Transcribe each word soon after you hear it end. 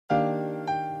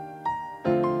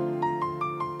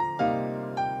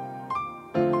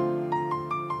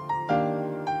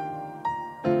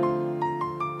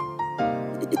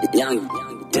Young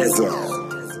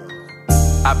Dizzyveli.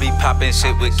 I be poppin'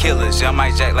 shit with killers, young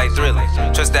Mike Jack like Thriller.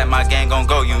 Trust that my gang gon'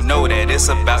 go, you know that it's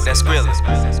about that Skrilla.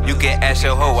 You can ask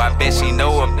your hoe, I bet she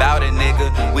know about it,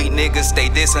 nigga. Weak niggas stay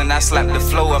dissin', I slap the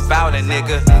flow about it,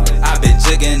 nigga. I been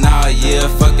jiggin' all year,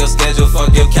 fuck your schedule, fuck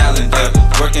your calendar.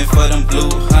 Working for them blue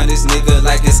hunters, nigga,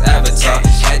 like it's Avatar.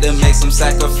 Had to make some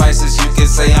sacrifices, you can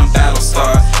say I'm battle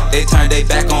scarred. They turned they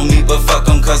back on me, but fuck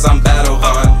them cause I'm battle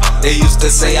hard. They used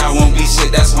to say I won't be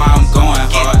shit, that's why I'm going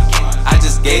hard. I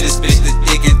just gave this bitch the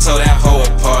dick and tore that hoe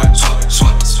apart.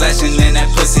 Splashing in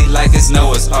that pussy like it's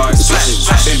Noah's Ark.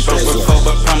 Been broke before,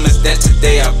 but promised that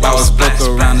today I was broke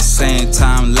around the same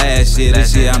time last year.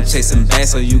 This year I'm chasing back,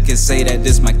 so you can say that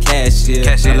this my cash year.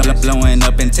 I'm blowing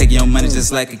up and taking your money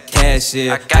just like a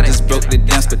cashier. I just broke the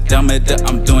damn speedometer,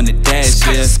 I'm doing the dash,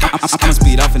 yeah. I'ma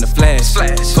speed off in the flash.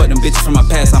 Fuck them bitches from my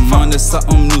past, I'm on to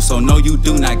something new, so no you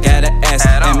do not gotta ask.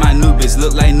 And my new bitch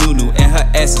look like Nunu, and her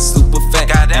ass is super fat.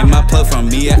 And my plug from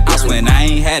me a ounce when I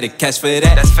ain't had the cash for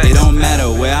that. It don't matter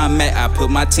where I'm at, I put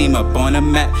my team up on the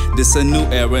map. This a new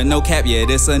era, no cap, yeah,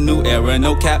 this a new era,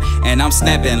 no cap. And I'm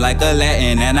snapping like a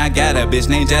Latin, and I got a bitch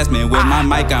named Jasmine. With my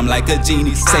mic, I'm like a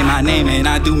genie. Say my name and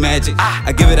I do magic.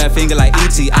 I give it that finger like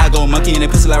E.T. I go monkey in that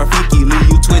pussy like Rafiki. Leave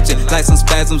you twitching like some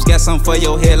spasms. Got some for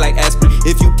your head like aspirin.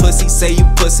 If you pussy, say you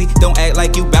pussy. Don't act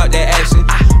like you bout that action.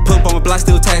 Put up on my block,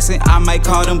 still taxing. I might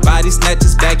call them body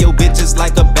snatchers. Bag your bitches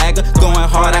like a bagger. Going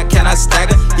hard, I cannot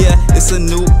stagger. Yeah, it's a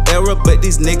new era, but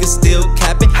these niggas still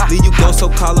capping. Leave you go, so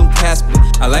call them Casper.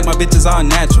 I like my bitches all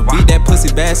natural. Beat that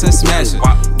pussy bass and smash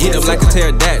it. Get up like a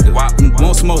pterodactyl.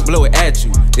 Won't smoke, blow it at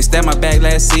you. They stabbed my bag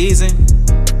last season.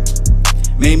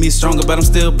 Made me stronger, but I'm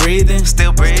still breathing.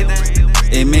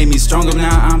 It made me stronger,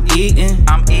 now I'm eating.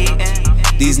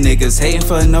 These niggas hating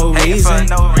for no reason.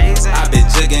 I been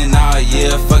jigging all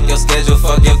year, fuck your schedule,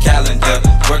 fuck your calendar.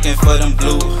 Working for them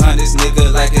blue hunters,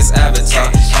 nigga, like it's Avatar.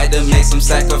 Had to make some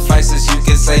sacrifices, you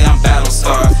can say I'm battle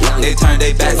scarred. They turned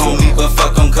they back on me, but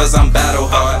fuck them cause I'm battle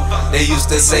hard. They used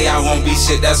to say I won't be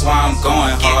shit, that's why I'm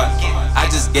going hard. I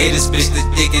just gave this bitch the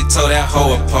dick and tore that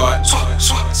hoe apart.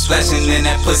 Splashing in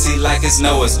that pussy like it's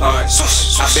Noah's Ark.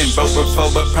 I've been broke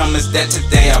before, but promised that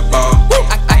today I ball.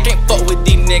 I can't fuck with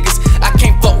these niggas, I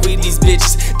can't fuck with these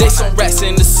bitches. They some rats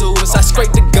in the sewers, I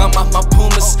scrape the gum off my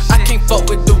Pumas. I can't fuck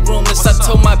with the rumors, I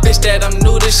told my bitch that I'm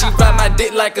new to. She ride my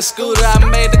dick like a scooter, I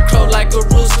made it crow like a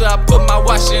rooster. I put my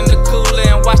watch in the cooler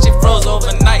and watch it froze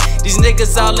overnight. These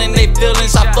niggas all in they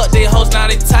feelings, I fuck they hoes, now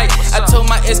they tight. I told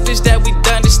my ex bitch that we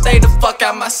done this, stay the fuck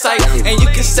out my sight. And you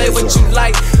can say what you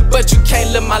like, but you can't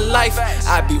live my life.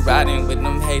 I be riding with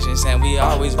them Haitians and we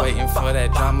always waiting for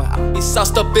that drama. I be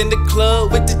sauced up in the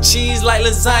club with the cheese like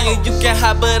lasagna. You can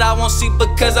hide but I won't see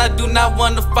because I do not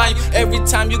want to find you. Every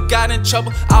time you got in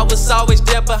trouble, I was always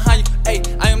there behind you. Hey,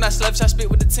 I am not selfish, I spit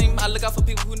with the team. I look out for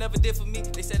people who never did for me.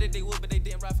 They said that they would, but they